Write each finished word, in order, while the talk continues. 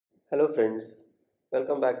Hello friends,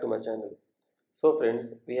 welcome back to my channel. So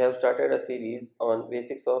friends, we have started a series on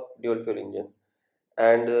basics of dual fuel engine,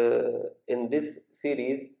 and in this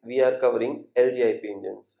series we are covering LGIP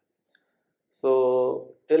engines.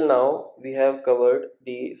 So till now we have covered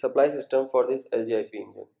the supply system for this LGIP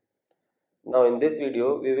engine. Now in this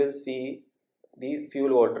video we will see the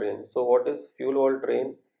fuel wall train. So what is fuel wall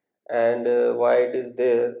train and why it is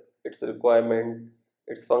there, its requirement,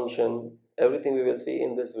 its function, everything we will see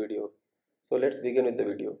in this video. So let's begin with the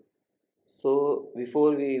video. So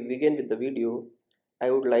before we begin with the video, I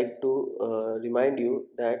would like to remind you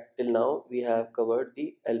that till now we have covered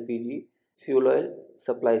the LPG fuel oil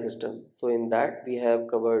supply system. So in that we have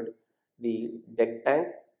covered the deck tank,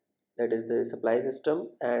 that is the supply system,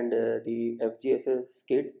 and the FGSS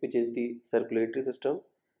skid, which is the circulatory system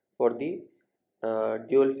for the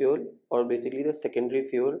dual fuel, or basically the secondary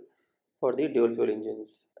fuel for the dual fuel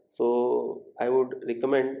engines. So I would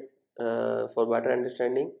recommend, for better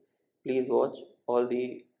understanding, please watch all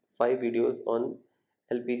the 5 videos on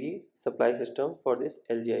LPG supply system for this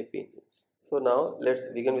LGIP engines. So now let's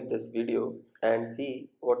begin with this video and see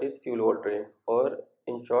what is fuel wall train, or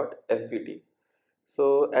in short FVT.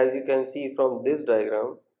 So as you can see from this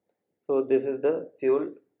diagram, so this is the fuel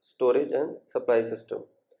storage and supply system.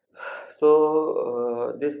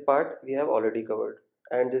 So this part we have already covered,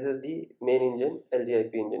 and this is the main engine,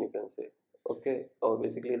 LGIP engine, you can say. Okay, or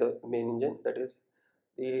basically the main engine, that is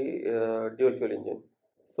the dual fuel engine.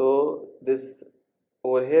 So this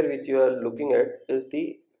over here which you are looking at is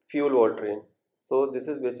the fuel wall train. So this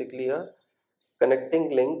is basically a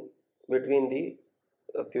connecting link between the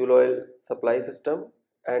fuel oil supply system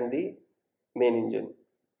and the main engine.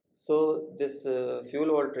 So this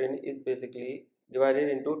fuel wall train is basically divided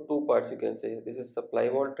into two parts, you can say. This is supply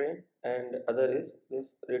wall train and other is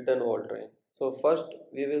this return wall train. So first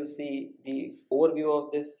we will see the overview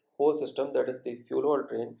of this whole system, that is the fuel wall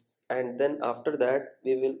train, and then after that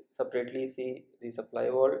we will separately see the supply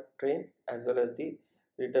wall train as well as the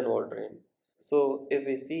return wall train. So if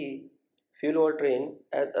we see fuel wall train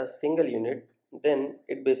as a single unit, then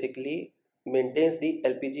it basically maintains the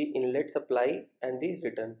LPG inlet supply and the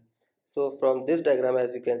return. So from this diagram,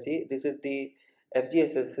 as you can see, this is the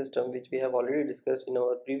FGSS system which we have already discussed in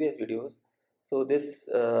our previous videos. So this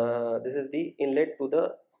is the inlet to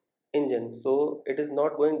the engine. So it is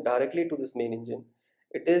not going directly to this main engine.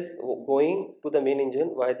 It is going to the main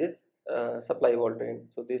engine via this supply wall train.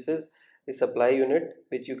 So this is the supply unit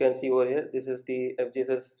which you can see over here. This is the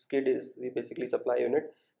FGSS skid, is the basically supply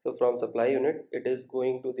unit. So from supply unit it is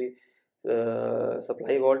going to the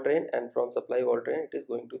supply wall train, and from supply wall train it is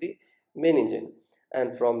going to the main engine,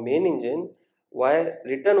 and from main engine via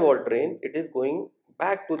return wall train it is going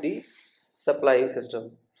back to the supply system.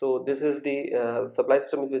 So this is the supply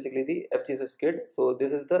system is basically the FGSS skid. So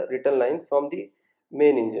this is the return line from the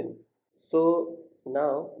main engine. So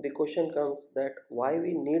now the question comes that why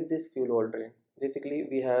we need this fuel wall train. Basically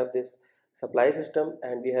we have this supply system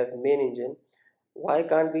and we have main engine. Why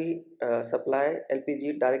can't we supply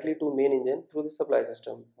LPG directly to main engine through the supply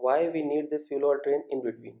system? Why we need this fuel oil train in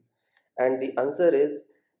between? And the answer is,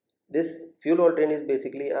 this fuel oil train is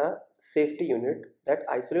basically a safety unit that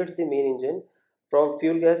isolates the main engine from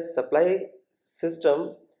fuel gas supply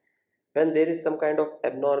system when there is some kind of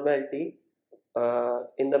abnormality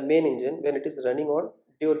in the main engine when it is running on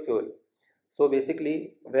dual fuel. So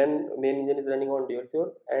basically when main engine is running on dual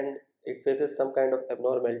fuel and it faces some kind of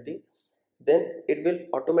abnormality, then it will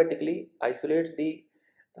automatically isolate the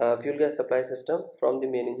fuel gas supply system from the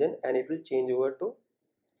main engine and it will change over to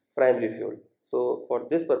primary fuel. So for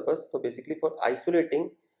this purpose, so basically for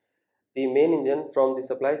isolating the main engine from the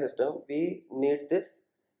supply system, we need this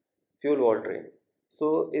fuel wall train.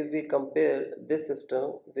 So if we compare this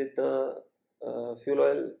system with the fuel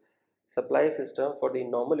oil supply system for the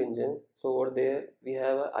normal engine, so over there we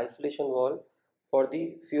have an isolation valve for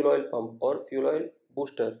the fuel oil pump or fuel oil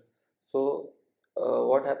booster. So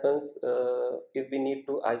what happens if we need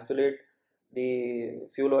to isolate the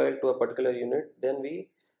fuel oil to a particular unit, then we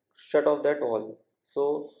shut off that valve.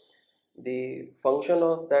 So the function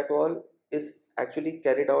of that valve is actually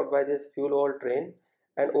carried out by this fuel oil train,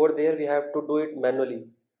 and over there we have to do it manually.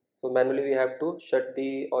 So manually we have to shut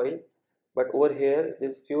the oil, but over here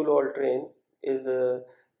this fuel oil train is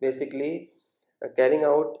basically carrying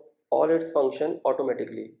out all its function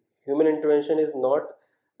automatically. Human intervention is not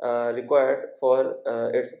required for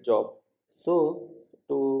its job. So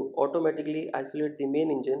to automatically isolate the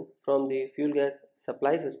main engine from the fuel gas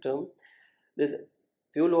supply system, this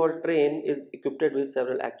fuel oil train is equipped with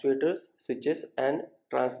several actuators, switches and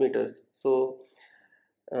transmitters. So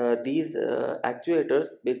these actuators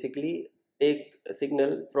basically take a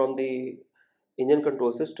signal from the engine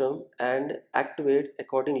control system and activates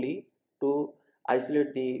accordingly to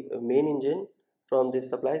isolate the main engine from the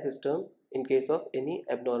supply system in case of any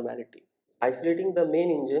abnormality. Isolating the main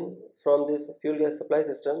engine from this fuel gas supply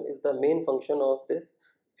system is the main function of this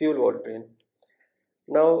fuel vault train.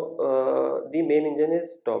 Now the main engine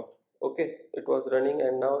is stopped. Okay, it was running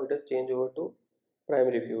and now it has changed over to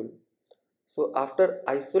primary fuel. So after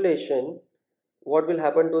isolation, what will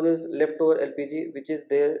happen to this leftover LPG which is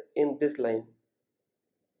there in this line?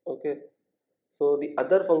 Okay, so the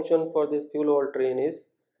other function for this fuel oil train is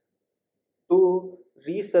to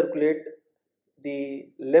recirculate the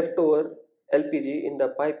leftover LPG in the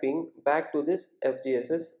piping back to this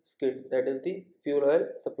FGSS skid, that is the fuel oil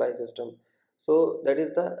supply system. So that is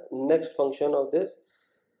the next function of this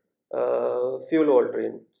fuel oil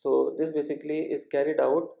train. So this basically is carried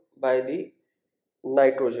out by the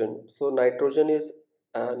nitrogen. So nitrogen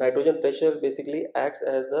pressure basically acts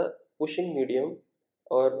as the pushing medium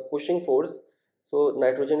or pushing force. So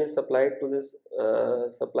nitrogen is supplied to this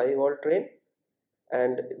supply valve train,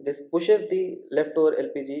 and this pushes the leftover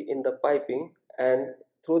LPG in the piping, and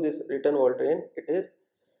through this return valve train it is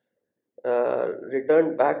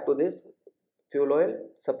returned back to this fuel oil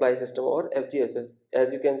supply system or FGSS.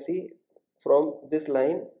 As you can see from this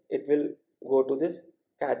line, it will go to this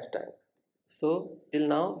catch tank. So till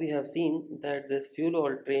now we have seen that this fuel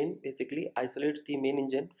oil train basically isolates the main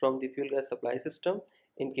engine from the fuel gas supply system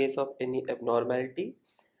in case of any abnormality,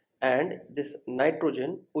 and this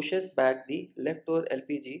nitrogen pushes back the leftover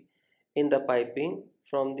LPG in the piping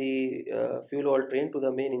from the fuel oil train to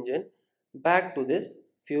the main engine back to this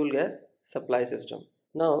fuel gas supply system.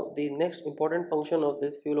 Now the next important function of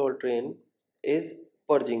this fuel oil train is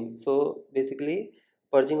purging. So basically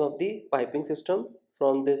purging of the piping system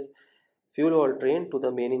from this fuel oil train to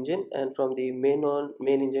the main engine and from the main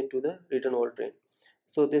engine to the return oil train.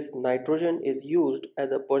 So this nitrogen is used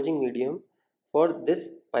as a purging medium for this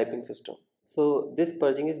piping system. So this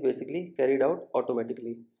purging is basically carried out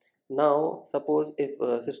automatically. Now suppose if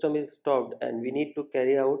a system is stopped and we need to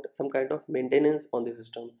carry out some kind of maintenance on the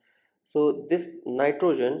system. So this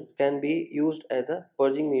nitrogen can be used as a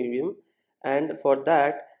purging medium, and for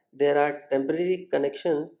that there are temporary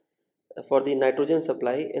connections for the nitrogen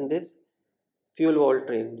supply in this fuel valve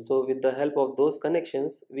train. So with the help of those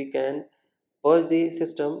connections we can purge the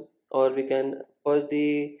system, or we can purge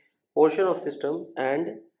the portion of system,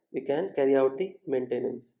 and we can carry out the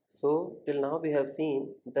maintenance. So till now we have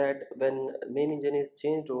seen that when main engine is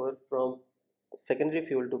changed over from secondary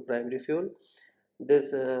fuel to primary fuel,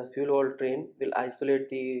 this fuel oil train will isolate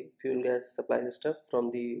the fuel gas supply system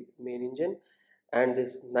from the main engine, and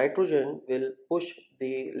this nitrogen will push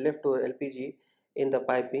the leftover LPG in the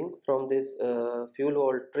piping from this fuel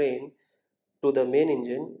oil train to the main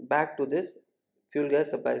engine back to this fuel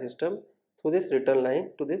gas supply system through this return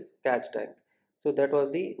line to this catch tank. So that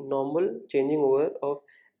was the normal changing over of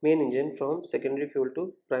main engine from secondary fuel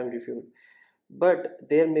to primary fuel. But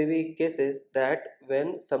there may be cases that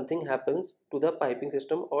when something happens to the piping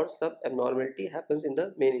system or some abnormality happens in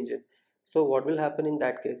the main engine. So what will happen in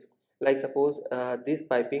that case? Like suppose this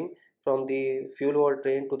piping from the fuel valve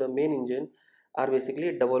train to the main engine are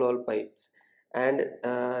basically double wall pipes, and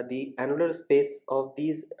the annular space of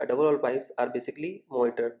these double wall pipes are basically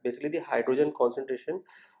monitored. Basically the hydrogen concentration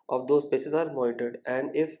of those spaces are monitored,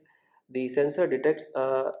 and if the sensor detects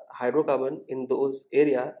a hydrocarbon in those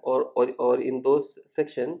area, or in those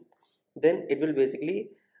section, then it will basically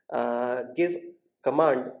give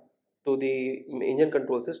command to the engine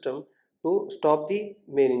control system to stop the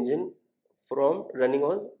main engine from running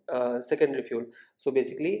on secondary fuel. So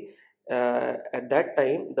basically at that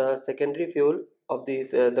time the secondary fuel of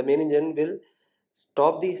this the main engine will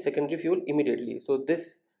stop the secondary fuel immediately. So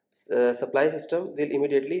this supply system will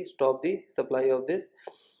immediately stop the supply of this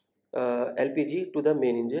LPG to the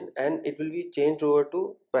main engine, and it will be changed over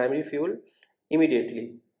to primary fuel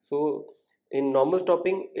immediately. So in normal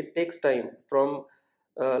stopping it takes time from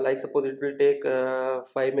like suppose it will take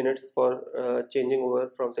 5 minutes for changing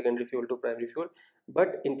over from secondary fuel to primary fuel,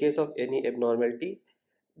 but in case of any abnormality,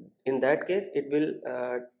 in that case it will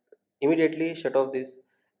immediately shut off this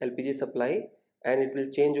LPG supply, and it will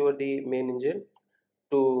change over the main engine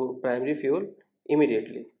to primary fuel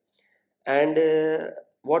immediately. And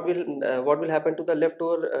what will happen to the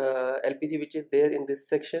leftover LPG which is there in this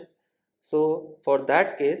section? So for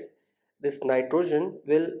that case, this nitrogen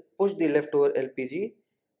will push the leftover LPG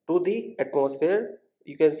to the atmosphere.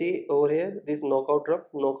 You can see over here these knockout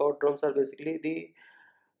drums are basically the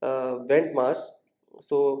vent mass.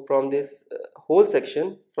 So from this whole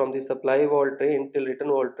section, from the supply valve train till return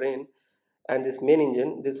valve train, and this main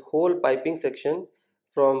engine, this whole piping section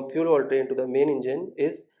from fuel oil train to the main engine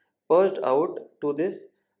is purged out to this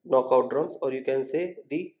knockout drums, or you can say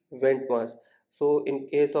the vent mass. So in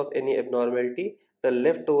case of any abnormality, the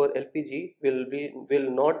leftover LPG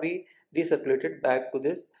will not be recirculated back to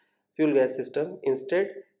this fuel gas system. Instead,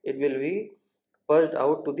 it will be purged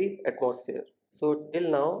out to the atmosphere. So till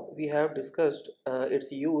now we have discussed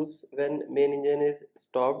its use when main engine is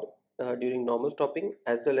stopped during normal stopping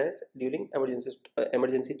as well as during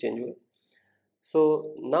emergency changeover.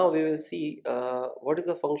 So now we will see what is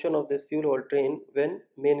the function of this fuel oil train when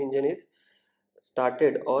main engine is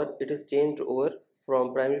started or it is changed over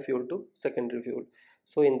from primary fuel to secondary fuel.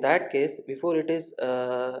 So in that case, before it is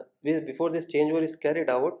before this changeover is carried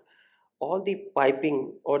out, all the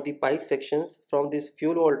piping or the pipe sections from this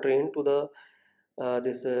fuel oil train to the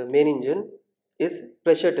this main engine is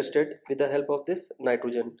pressure tested with the help of this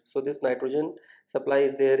nitrogen. So this nitrogen supply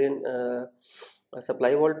is there in a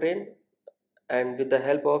supply valve train, and with the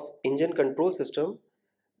help of engine control system,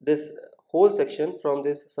 this whole section from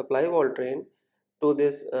this supply valve train to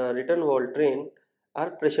this return valve train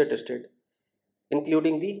are pressure tested,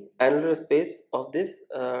 including the annular space of this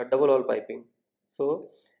double wall piping. So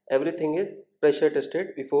everything is pressure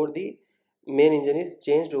tested before the main engine is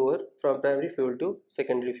changed over from primary fuel to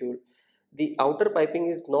secondary fuel. The outer piping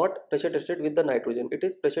is not pressure tested with the nitrogen, it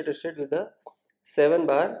is pressure tested with the 7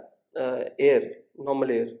 bar air, normal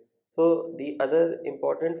air. So the other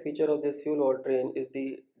important feature of this fuel oil train is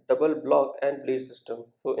the double block and bleed system.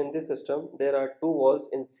 So in this system there are two valves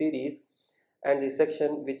in series, and the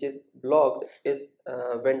section which is blocked is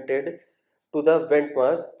vented to the vent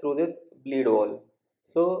mass through this bleed wall.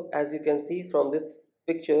 So as you can see from this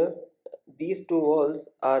picture, these two walls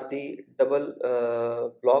are the double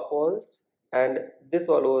block walls, and this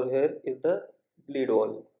wall over here is the bleed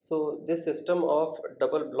wall. So this system of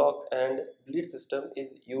double block and bleed system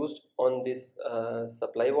is used on this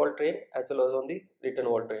supply wall train as well as on the return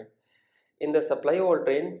wall train. In the supply wall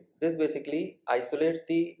train, this basically isolates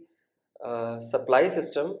the supply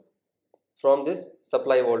system from this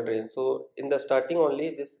supply wall train. So in the starting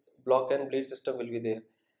only this block and bleed system will be there,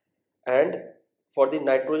 and for the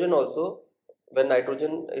nitrogen also, when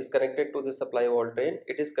nitrogen is connected to the supply wall train,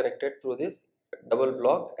 it is connected through this double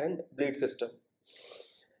block and bleed system.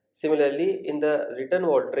 Similarly, in the return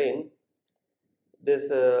wall train, this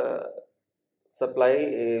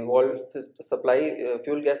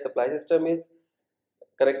fuel gas supply system is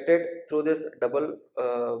connected through this double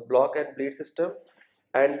block and bleed system,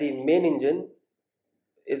 and the main engine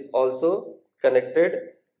is also connected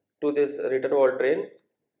to this return wall train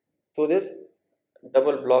through this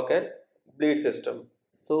double block and bleed system.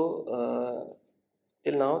 So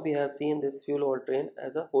till now we have seen this fuel oil train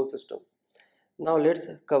as a whole system. Now let's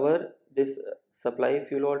cover this supply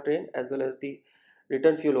fuel oil train as well as the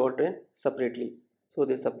return fuel oil train separately. So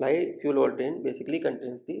the supply fuel oil train basically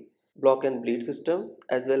contains the block and bleed system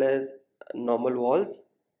as well as normal valves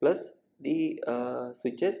plus the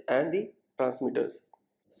switches and the transmitters.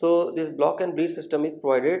 So this block and bleed system is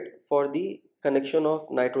provided for the connection of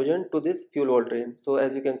nitrogen to this fuel oil train. So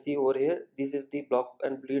as you can see over here, this is the block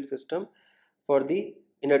and bleed system for the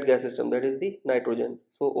inert gas system, that is the nitrogen.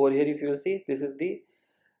 So over here if you will see, this is the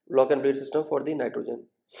block and bleed system for the nitrogen.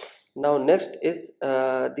 Now next is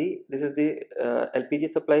this is the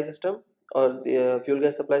LPG supply system or the fuel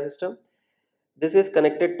gas supply system. This is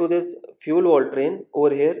connected to this fuel oil train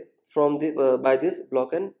over here from the by this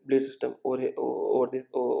block and bleed system over here,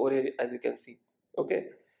 over here as you can see. Okay,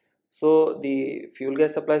 so the fuel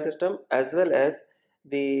gas supply system as well as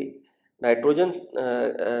the nitrogen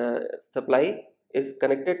supply is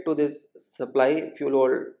connected to this supply fuel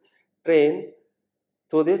oil train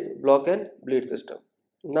through this block and bleed system.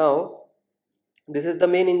 Now this is the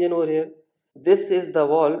main engine over here. This is the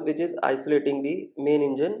valve which is isolating the main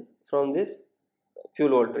engine from this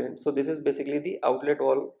fuel oil train. So this is basically the outlet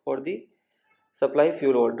valve for the supply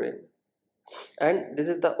fuel oil train, and this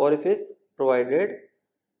is the orifice provided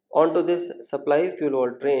onto this supply fuel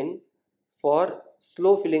oil train for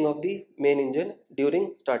slow filling of the main engine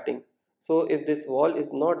during starting. So if this valve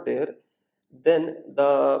is not there, then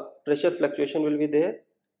the pressure fluctuation will be there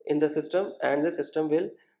in the system and the system will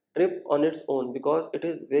trip on its own because it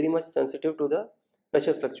is very much sensitive to the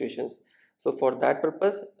pressure fluctuations. So for that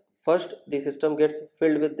purpose, first the system gets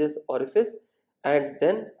filled with this orifice, and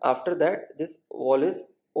then after that this valve is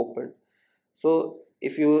opened. So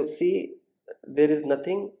if you see, there is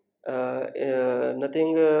nothing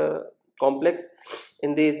complex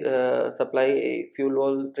in this supply fuel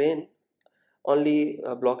oil train. Only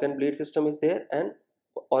block and bleed system is there and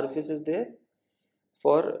orifice is there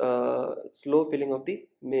for slow filling of the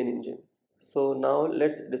main engine. So now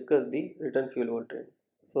let's discuss the return fuel oil train.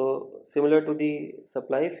 So similar to the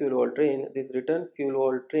supply fuel oil train, this return fuel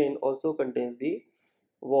oil train also contains the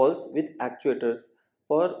valves with actuators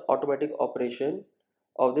for automatic operation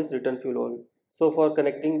of this return fuel oil. So for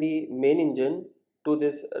connecting the main engine to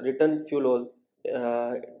this return fuel oil,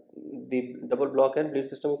 uh, the double block and bleed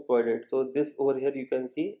system is provided. So this over here you can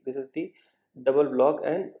see, this is the double block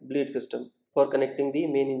and bleed system for connecting the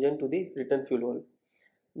main engine to the return fuel oil.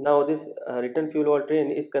 Now this return fuel oil train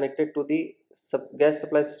is connected to the gas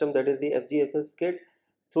supply system, that is the FGSS skid,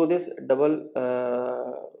 through this double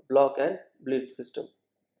block and bleed system.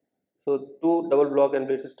 So two double block and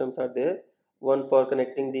bleed systems are there, one for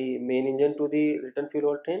connecting the main engine to the return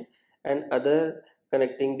fuel oil train and other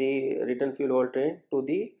connecting the return fuel oil train to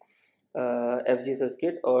the FGSS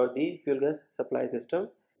skid or the fuel gas supply system.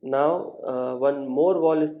 Now one more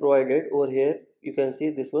valve is provided over here. You can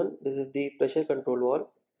see this one. This is the pressure control valve.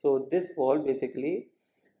 So this valve basically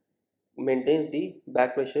maintains the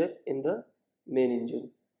back pressure in the main engine.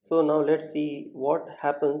 So now let's see what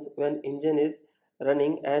happens when engine is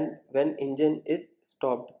running and when engine is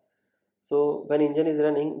stopped. So when engine is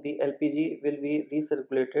running, the LPG will be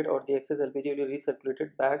recirculated, or the excess LPG will be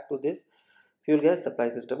recirculated back to this fuel gas supply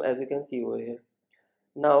system, as you can see over here.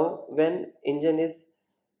 Now when engine is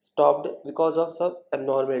stopped because of some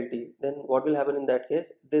abnormality, then what will happen in that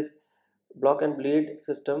case? This block and bleed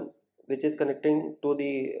system, which is connecting to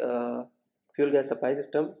the fuel gas supply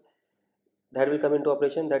system, that will come into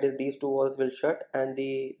operation. That is, these two walls will shut and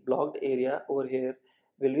the blocked area over here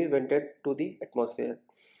will be vented to the atmosphere.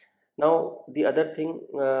 Now the other thing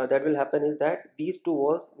that will happen is that these two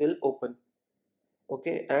walls will open,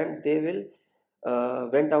 okay, and they will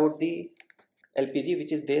vent out the LPG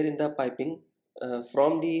which is there in the piping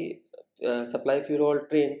from the supply fuel oil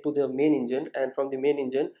train to the main engine, and from the main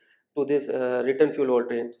engine to this return fuel oil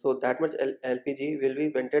train. So that much LPG will be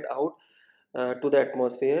vented out to the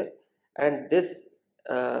atmosphere, and this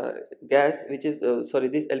gas which is sorry,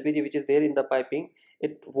 this LPG which is there in the piping,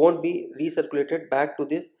 it won't be recirculated back to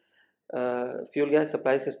this fuel gas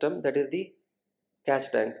supply system, that is the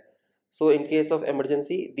catch tank. So in case of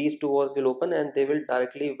emergency, these two valves will open and they will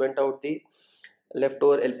directly vent out the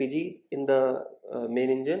leftover LPG in the main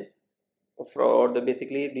engine, or the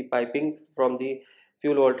basically the pipings from the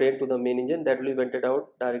fuel oil train to the main engine, that will be vented out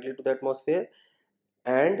directly to the atmosphere.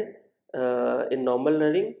 And in normal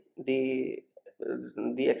running, the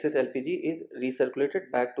excess LPG is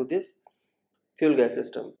recirculated back to this fuel gas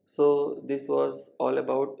system. So this was all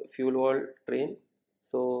about fuel oil train.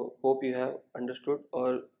 So hope you have understood,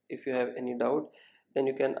 or if you have any doubt, then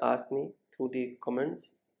you can ask me through the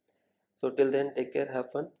comments. So till then, take care,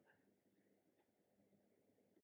 have fun.